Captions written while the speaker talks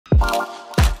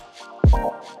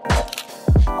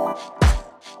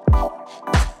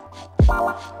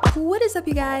What is up,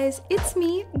 you guys? It's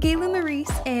me, Gaylyn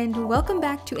Lareese, and welcome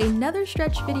back to another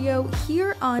stretch video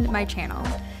here on my channel.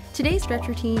 Today's stretch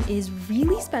routine is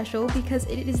really special because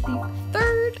it is the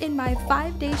third in my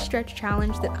 5-day stretch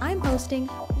challenge that I'm hosting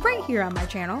right here on my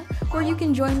channel, where you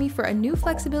can join me for a new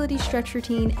flexibility stretch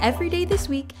routine every day this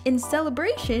week in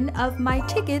celebration of my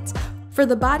tickets for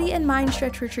the Body and Mind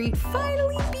Stretch Retreat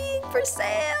finally being for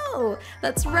sale!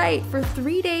 That's right, for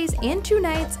 3 days and 2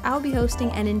 nights, I'll be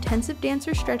hosting an intensive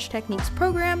dancer stretch techniques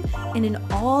program and an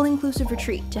all-inclusive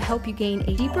retreat to help you gain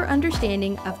a deeper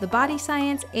understanding of the body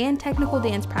science and technical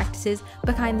dance practices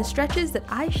behind the stretches that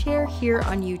I share here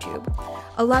on YouTube.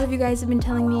 A lot of you guys have been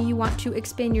telling me you want to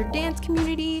expand your dance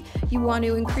community, you want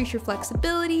to increase your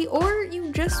flexibility, or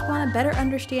you just want to better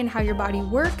understand how your body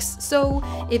works. So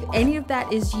if any of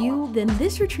that is you, then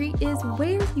this retreat is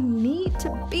where you need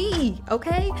to be,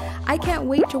 okay? I can't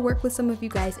wait to work with some of you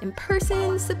guys in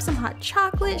person, sip some hot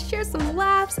chocolate, share some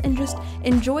laughs, and just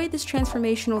enjoy this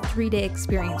transformational 3-day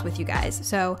experience with you guys.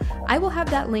 So I will have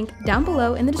that link down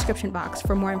below in the description box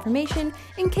for more information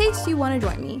in case you want to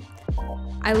join me.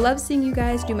 I love seeing you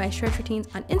guys do my stretch routines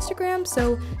on Instagram,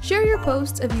 so share your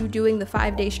posts of you doing the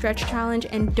 5-day stretch challenge,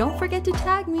 and don't forget to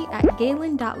tag me at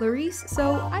gaylyn.lareese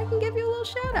so I can give you a little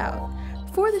shout out.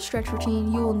 For the stretch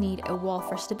routine, you will need a wall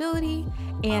for stability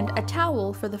and a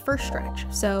towel for the first stretch.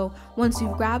 So once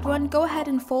you've grabbed one, go ahead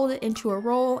and fold it into a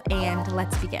roll and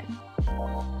let's begin.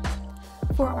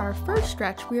 For our first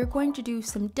stretch, we are going to do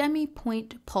some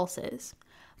demi-pointe pulses.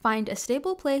 Find a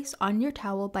stable place on your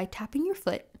towel by tapping your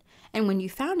foot, and when you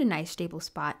found a nice stable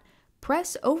spot,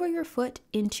 press over your foot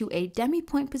into a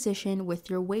demi-pointe position with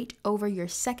your weight over your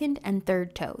second and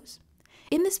third toes.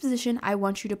 In this position, I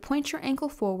want you to point your ankle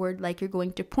forward like you're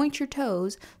going to point your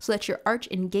toes so that your arch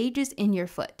engages in your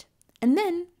foot, and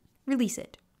then release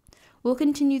it. We'll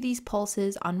continue these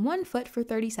pulses on one foot for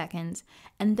 30 seconds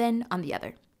and then on the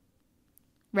other.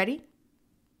 Ready,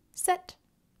 set,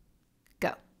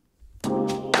 go.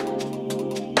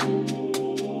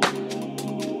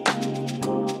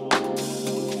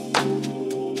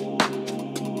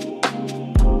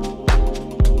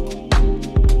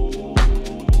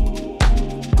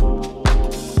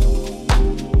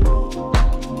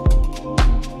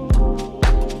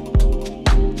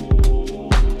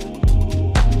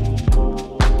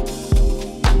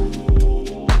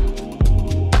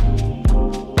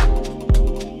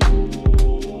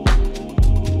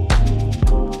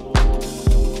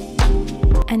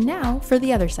 And now for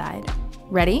the other side.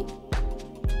 Ready,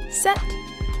 set,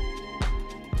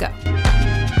 go.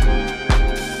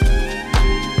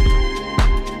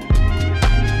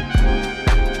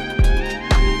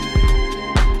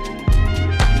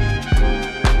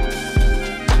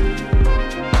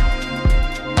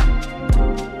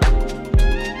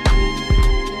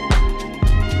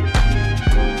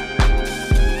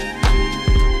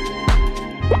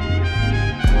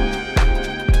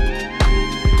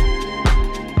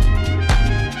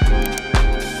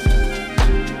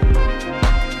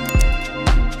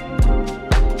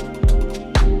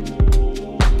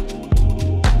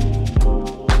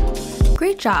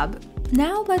 Great job!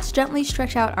 Now let's gently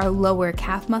stretch out our lower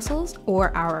calf muscles,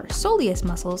 or our soleus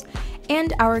muscles,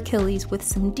 and our Achilles with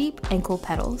some deep ankle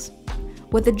pedals.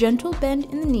 With a gentle bend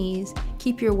in the knees,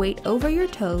 keep your weight over your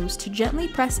toes to gently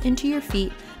press into your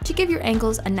feet to give your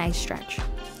ankles a nice stretch.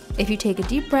 If you take a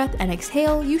deep breath and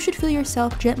exhale, you should feel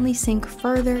yourself gently sink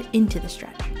further into the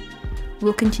stretch.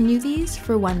 We'll continue these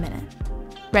for 1 minute.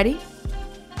 Ready,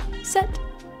 set,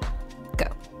 go.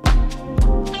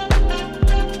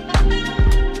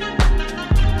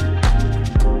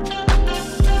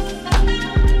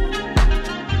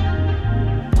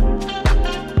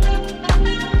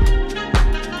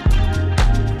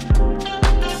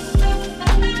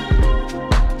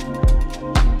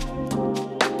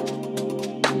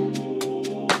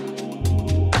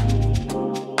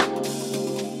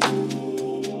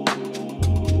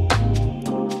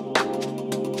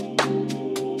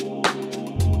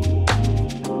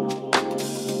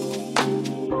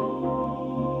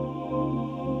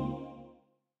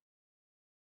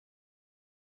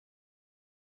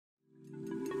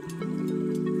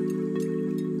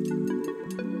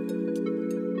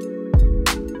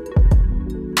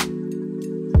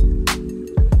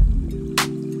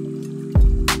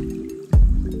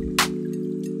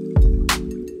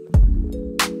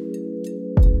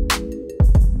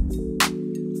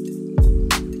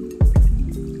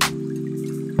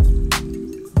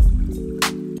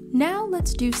 Now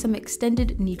let's do some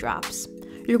extended knee drops.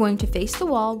 You're going to face the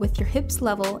wall with your hips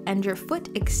level and your foot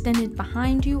extended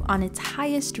behind you on its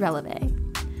highest releve.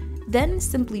 Then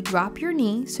simply drop your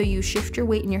knee so you shift your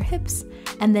weight in your hips,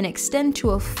 and then extend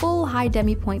to a full high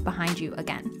demi-pointe behind you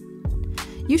again.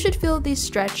 You should feel the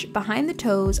stretch behind the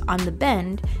toes on the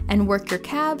bend and work your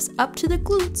calves up to the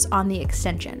glutes on the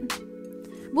extension.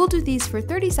 We'll do these for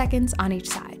 30 seconds on each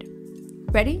side.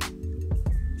 Ready,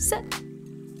 set,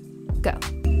 go.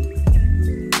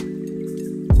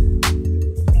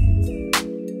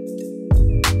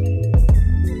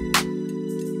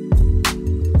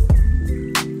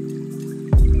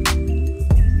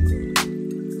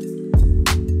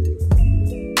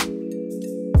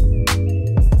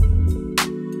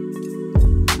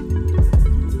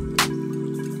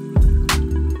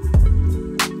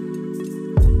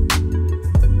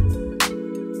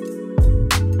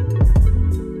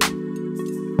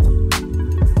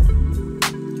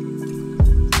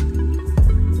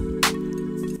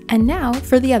 And now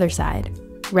for the other side.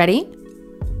 Ready?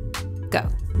 Go.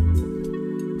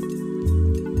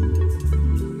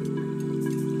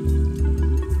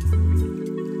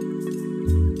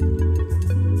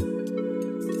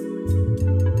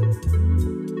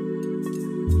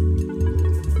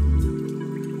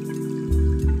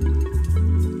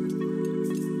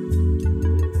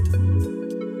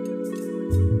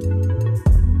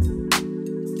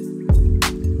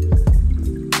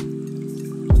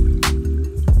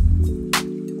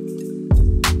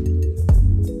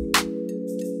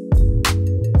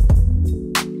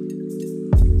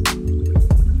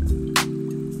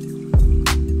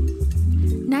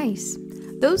 Nice.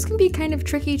 Those can be kind of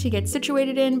tricky to get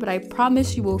situated in, but I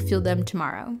promise you will feel them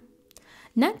tomorrow.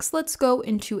 Next, let's go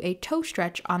into a toe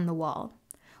stretch on the wall.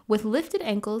 With lifted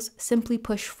ankles, simply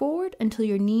push forward until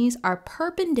your knees are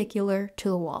perpendicular to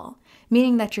the wall,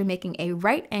 meaning that you're making a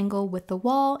right angle with the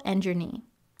wall and your knee.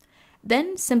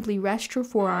 Then simply rest your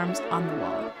forearms on the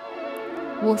wall.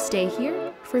 We'll stay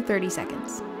here for 30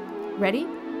 seconds. Ready,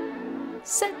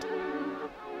 set,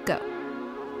 go.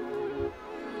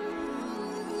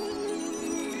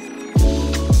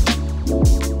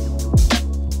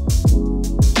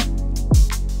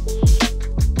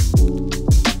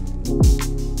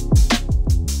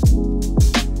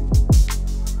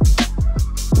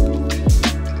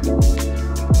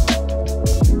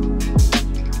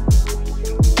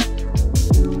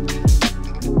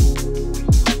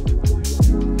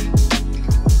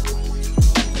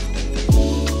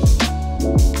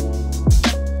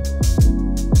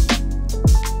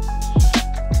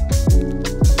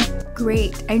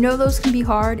 Great. I know those can be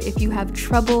hard if you have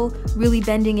trouble really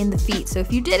bending in the feet, so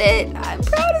if you did it, I'm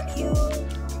proud of you.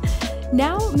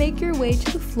 Now make your way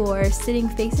to the floor, sitting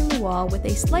facing the wall with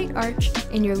a slight arch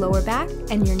in your lower back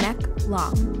and your neck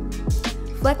long.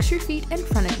 Flex your feet in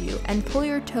front of you and pull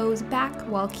your toes back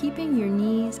while keeping your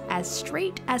knees as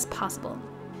straight as possible.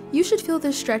 You should feel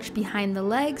the stretch behind the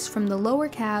legs from the lower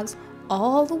calves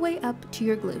all the way up to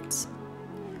your glutes.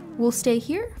 We'll stay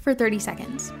here for 30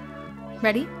 seconds.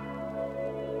 Ready?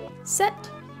 Set,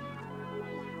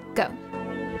 go.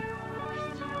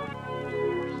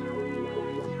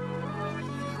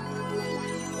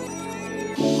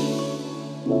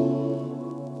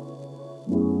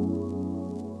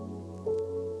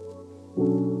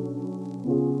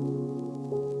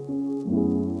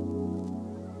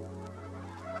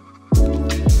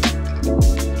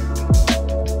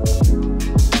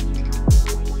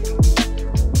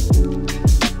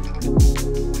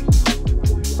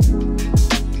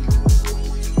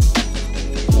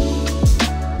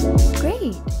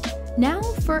 Now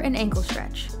for an ankle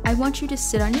stretch. I want you to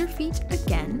sit on your feet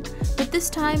again, but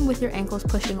this time with your ankles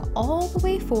pushing all the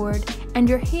way forward and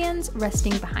your hands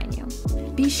resting behind you.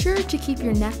 Be sure to keep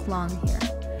your neck long here.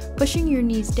 Pushing your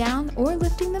knees down or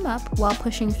lifting them up while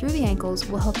pushing through the ankles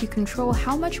will help you control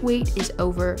how much weight is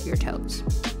over your toes.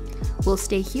 We'll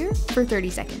stay here for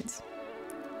 30 seconds.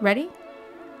 Ready?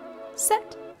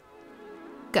 Set,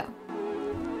 go.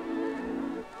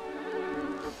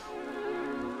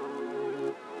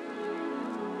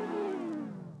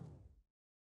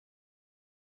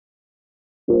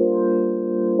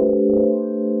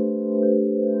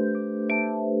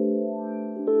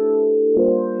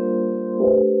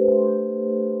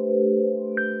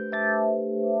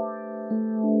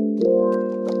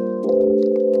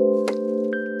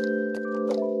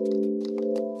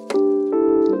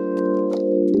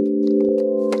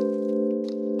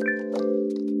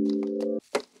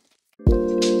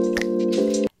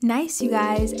 Nice, you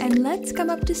guys, and let's come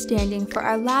up to standing for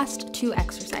our last two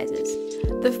exercises.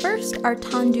 The first are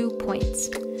tendu points.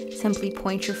 Simply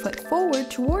point your foot forward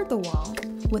toward the wall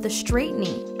with a straight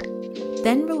knee.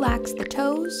 Then relax the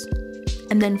toes,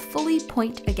 and then fully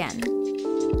point again.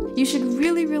 You should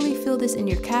really feel this in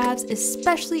your calves,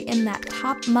 especially in that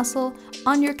top muscle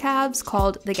on your calves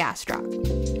called the gastroc.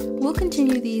 We'll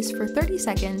continue these for 30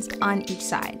 seconds on each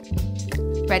side.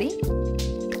 Ready,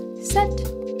 set,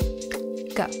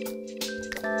 go.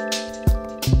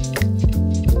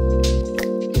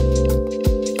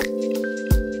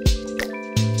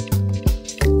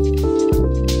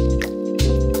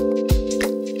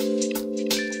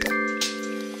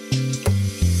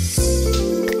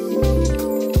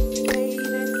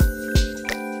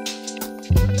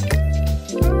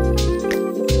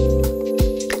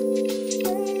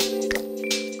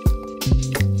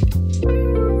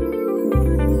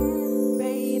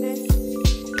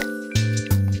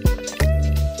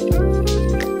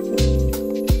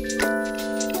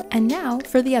 And now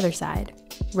for the other side.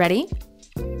 Ready,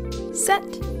 set,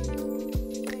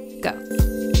 go.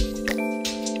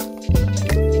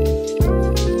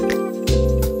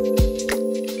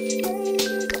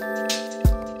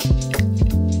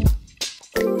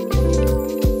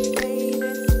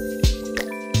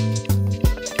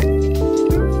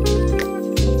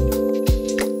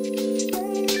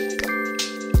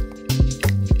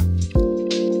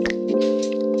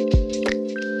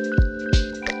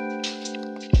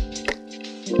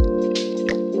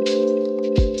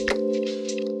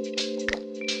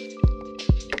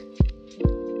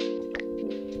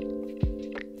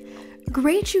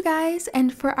 Great, you guys,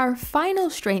 and for our final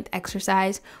strength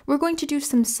exercise, we're going to do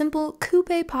some simple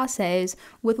coupe passes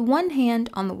with one hand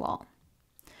on the wall.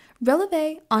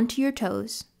 Releve onto your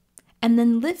toes, and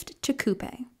then lift to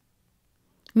coupe.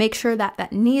 Make sure that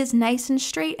that knee is nice and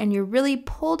straight and you're really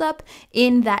pulled up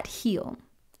in that heel.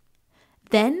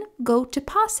 Then go to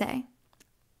passe,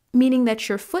 meaning that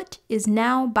your foot is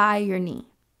now by your knee.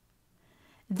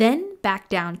 Then back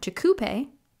down to coupe,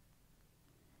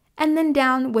 and then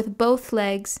down with both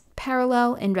legs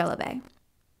parallel in releve.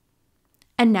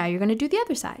 And now you're going to do the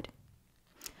other side.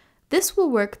 This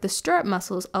will work the stirrup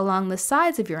muscles along the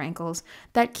sides of your ankles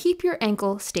that keep your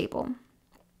ankle stable.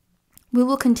 We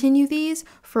will continue these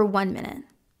for 1 minute,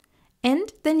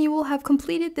 and then you will have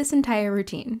completed this entire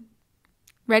routine.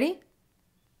 Ready,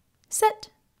 set,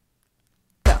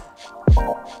 go.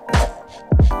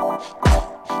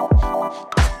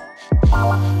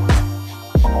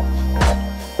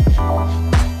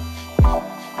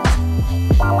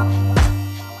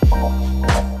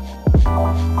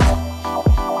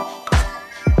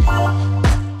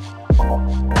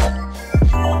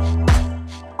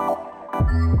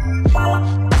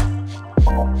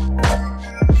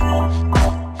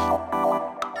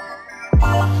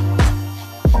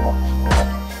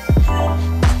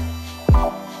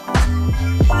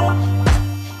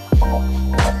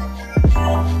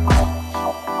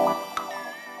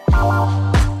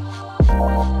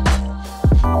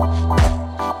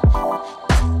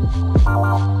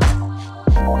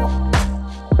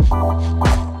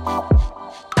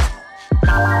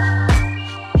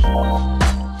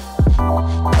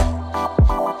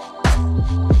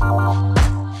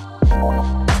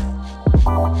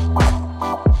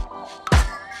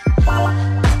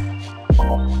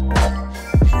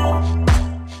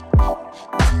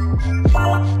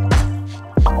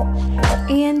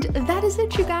 And that is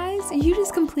it, you guys. You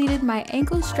just completed my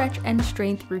ankle stretch and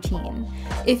strength routine.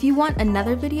 If you want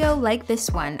another video like this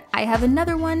one, I have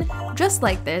another one just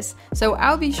like this, so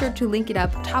I'll be sure to link it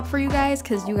up top for you guys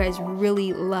because you guys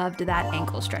really loved that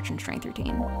ankle stretch and strength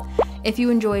routine. If you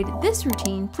enjoyed this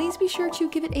routine, please be sure to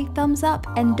give it a thumbs up,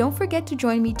 and don't forget to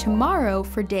join me tomorrow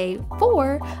for day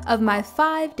 4 of my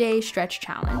 5-day stretch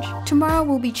challenge. Tomorrow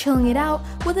we'll be chilling it out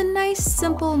with a nice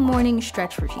simple morning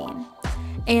stretch routine.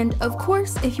 And of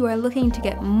course, if you are looking to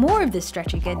get more of this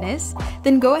stretchy goodness,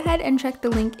 then go ahead and check the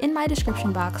link in my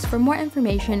description box for more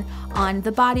information on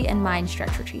the body and mind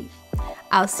stretch retreat.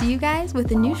 I'll see you guys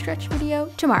with a new stretch video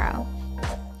tomorrow.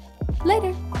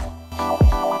 Later!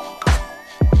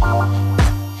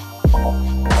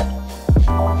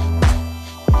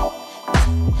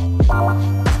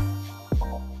 Bye.